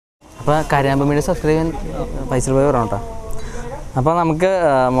അപ്പോൾ Karayamboo media subscribe ചെയ്യാൻ ഫൈസൽ ഭായ് പറയണം കേട്ടോ. അപ്പോൾ നമുക്ക്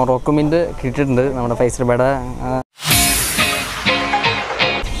മൊറോക്കോ മിൻറ്റ് കിട്ടിയിട്ടുണ്ട് നമ്മുടെ ഫൈസൽ ഭായുടെ.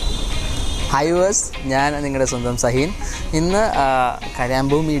 ഹായ് വേഴ്സ്, ഞാൻ നിങ്ങളുടെ സ്വന്തം സഹീൻ. ഇന്ന്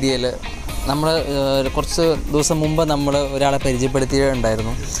Karayamboo മീഡിയയിൽ നമ്മൾ കുറച്ച് ദിവസം മുമ്പ് നമ്മൾ ഒരാളെ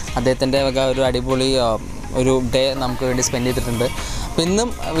പരിചയപ്പെടുത്തിയിട്ടുണ്ടായിരുന്നു. അദ്ദേഹത്തിൻ്റെ വക ഒരു അടിപൊളി ഒരു ഡേ നമുക്ക് വേണ്ടി സ്പെൻഡ് ചെയ്തിട്ടുണ്ട്. അപ്പോൾ ഇന്നും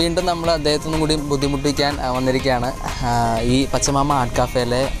വീണ്ടും നമ്മൾ അദ്ദേഹത്തിനും കൂടി ബുദ്ധിമുട്ടിക്കാൻ വന്നിരിക്കുകയാണ്. ഈ പച്ചമാമ art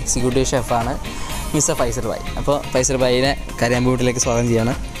കാഫേയിലെ executive ഷെഫാണ് mister Faisal bhai. അപ്പോൾ ഫൈസൽ ഭായിനെ Karayamboo വീട്ടിലേക്ക് സ്വാഗതം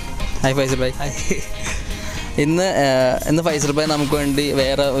ചെയ്യാണ്. ഹായ് ഫൈസൽ ഭായ്. ഇന്ന് ഫൈസൽ ഭായ് നമുക്ക് വേണ്ടി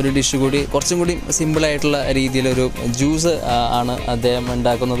വേറെ ഒരു ഡിഷ് കൂടി, കുറച്ചും കൂടി സിമ്പിളായിട്ടുള്ള രീതിയിലൊരു ജ്യൂസ് ആണ് അദ്ദേഹം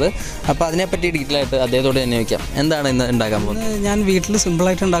ഉണ്ടാക്കുന്നത്. അപ്പോൾ അതിനെപ്പറ്റി ഡീറ്റെയിൽ ആയിട്ട് അദ്ദേഹത്തോട് തന്നെ വയ്ക്കാം. എന്താണ് ഇന്ന് ഉണ്ടാക്കാൻ പോകുന്നത്? ഞാൻ വീട്ടിൽ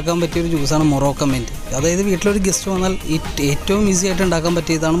സിമ്പിളായിട്ട് ഉണ്ടാക്കാൻ പറ്റിയൊരു ജ്യൂസാണ് മൊറോക്കൻ മിൻറ്റ്. അതായത് വീട്ടിലൊരു ഗസ്റ്റ് വന്നാൽ ഏറ്റവും ഈസി ആയിട്ട് ഉണ്ടാക്കാൻ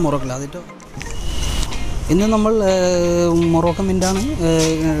പറ്റിയതാണ് മൊറോക്കൻ. അതിൻ്റെ ഇന്ന് നമ്മൾ മൊറോക്കൻ മിൻറ്റാണ്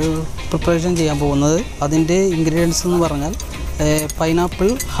പ്രിപ്പറേഷൻ ചെയ്യാൻ പോകുന്നത്. അതിൻ്റെ ഇൻഗ്രീഡിയൻസ് എന്ന് പറഞ്ഞാൽ pineapple,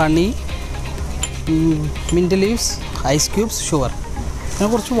 honey, mint leaves, ice cubes, sugar, പിന്നെ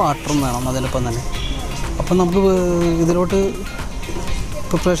കുറച്ച് വാട്ടറും വേണം അതിനൊപ്പം തന്നെ. അപ്പം നമുക്ക് ഇതിലോട്ട്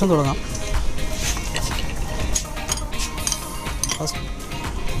പ്രിപ്പറേഷൻ തുടങ്ങാം. ഫസ്റ്റ്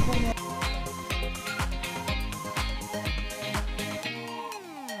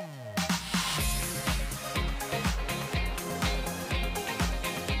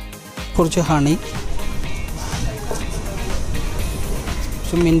കുറച്ച് ഹണി,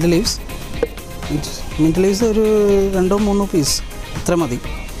 കുറച്ച് മിൻറ്റ് ലീവ്സ് ഒരു 2-3 പീസ് ഇത്ര മതി.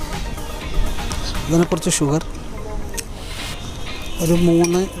 അതിനെ കുറച്ച് ഷുഗർ, ഒരു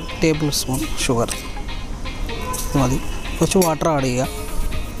 3 ടേബിൾ സ്പൂൺ ഷുഗർ മതി. കുറച്ച് വാട്ടർ ആഡ് ചെയ്യുക,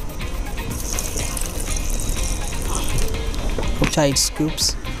 കുറച്ച് ഐസ്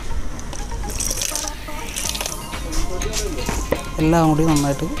ക്യൂബ്സ്, എല്ലാം കൂടി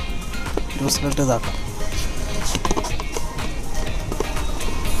നന്നായിട്ട് ജ്യൂസിലിട്ട് ഇതാക്കാം.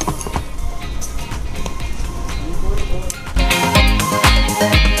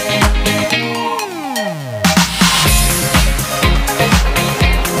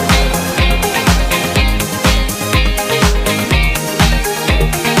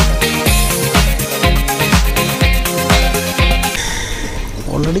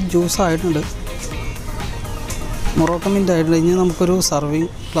 ഓൾറെഡി ജ്യൂസ് ആയിട്ടുണ്ട്, മൊറോക്കൻ മിൻറ്റ് ആയിട്ടുണ്ട്. ഇനി നമുക്കൊരു സർവിങ്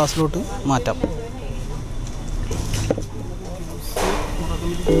ഗ്ലാസ്സിലോട്ട് മാറ്റാം.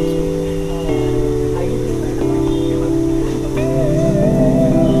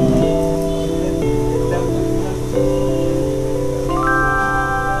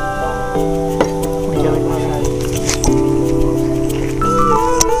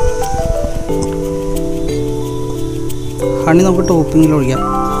 ഹണി നമുക്ക് ടോപ്പിങ്ങിൽ ഒഴിക്കാം.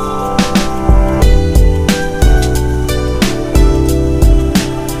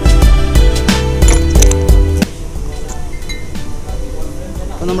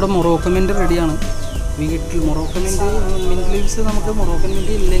 അപ്പോൾ നമ്മുടെ മൊറോക്കൻ മിൻറ്റ് റെഡിയാണ്. വീട്ടിൽ മൊറോക്കൻ മിൻറ്റ് ലീവ്സ് നമുക്ക് മൊറോക്കൻ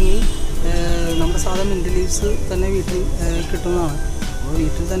മിൻറ്റ് ഇല്ലെങ്കിൽ നമ്മുടെ സാധാ മിൻറ്റ് ലീവ്സ് തന്നെ വീട്ടിൽ കിട്ടുന്നതാണ്. അപ്പോൾ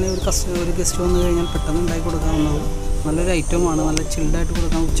വീട്ടിൽ തന്നെ ഒരു ഗസ്റ്റ് വന്നു കഴിഞ്ഞാൽ പെട്ടെന്ന് ഉണ്ടാക്കി കൊടുക്കാവുന്നത് നല്ലൊരു ഐറ്റമാണ്. നല്ല ചില്ലായിട്ട്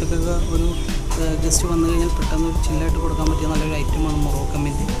കൊടുക്കാം. ഉച്ചക്കൊക്കെ ഒരു ഗസ്റ്റ് വന്നു കഴിഞ്ഞാൽ പെട്ടെന്ന് ഒരു ചില്ലായിട്ട് കൊടുക്കാൻ പറ്റിയ നല്ലൊരു ഐറ്റമാണ് മൊറോക്കൻ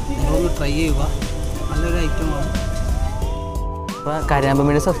മിൻറ്റ്. നിങ്ങളൊന്ന് ട്രൈ ചെയ്യുക, നല്ലൊരു ഐറ്റമാണ്. അപ്പോൾ Karayamboo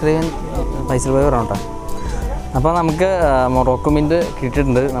മീഡിയ സബ്സ്ക്രൈബ് ചെയ്യാൻ ഫൈസൽ ഭായ് പറയണം കേട്ടോ. അപ്പോൾ നമുക്ക് മൊറോക്കോ മിൻറ്റ്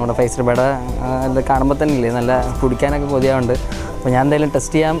കിട്ടിയിട്ടുണ്ട് നമ്മുടെ ഫൈസൽ ഭായുടെ. അത് കാണുമ്പോൾ തന്നെ ഇല്ലേ നല്ല കുടിക്കാനൊക്കെ കൊതിയാവുണ്ട്. അപ്പോൾ ഞാൻ എന്തായാലും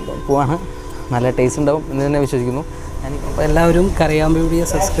ടെസ്റ്റ് ചെയ്യാൻ പോവാണ്. നല്ല ടേസ്റ്റ് ഉണ്ടാവും എന്ന് തന്നെ വിശ്വസിക്കുന്നു. അപ്പോൾ എല്ലാവരും Karayamboo മീഡിയ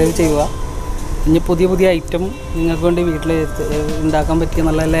സബ്സ്ക്രൈബ് ചെയ്യുക. ഇനി പുതിയ ഐറ്റം നിങ്ങൾക്ക് വേണ്ടി വീട്ടിൽ ഉണ്ടാക്കാൻ പറ്റിയ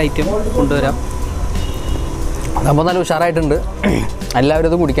നല്ല നല്ല ഐറ്റം കൊണ്ടുവരാം. അപ്പോൾ നല്ല ഉഷാറായിട്ടുണ്ട്. എല്ലാവരും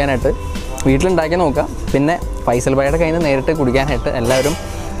ഇത് കുടിക്കാനായിട്ട് വീട്ടിലുണ്ടാക്കി നോക്കാം. പിന്നെ ഫൈസൽ ഭായുടെ കയ്യിൽ നിന്ന് നേരിട്ട് കുടിക്കാനായിട്ട് എല്ലാവരും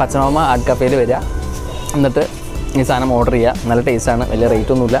പച്ചമാമ ആർട്ട് കഫേയിൽ വരിക. എന്നിട്ട് ഈ സാധനം ഓർഡർ ചെയ്യുക. നല്ല ടേസ്റ്റാണ്, വലിയ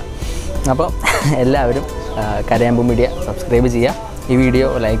റേറ്റൊന്നുമില്ല. അപ്പോൾ എല്ലാവരും Karayamboo മീഡിയ സബ്സ്ക്രൈബ് ചെയ്യുക. ഈ വീഡിയോ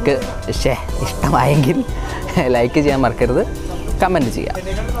ഇഷ്ടമായെങ്കിൽ ലൈക്ക് ചെയ്യാൻ മറക്കരുത്, കമൻറ്റ് ചെയ്യുക.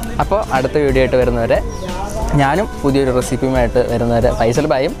 അപ്പോൾ അടുത്ത വീഡിയോ ആയിട്ട് വരുന്നവരെ, ഞാനും പുതിയൊരു റെസിപ്പിയുമായിട്ട് വരുന്നവരെ ഫൈസൽ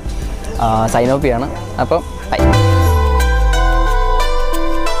ഭായും സൈൻ ഓഫ് ചെയ്യാണ്. അപ്പോൾ ബൈ.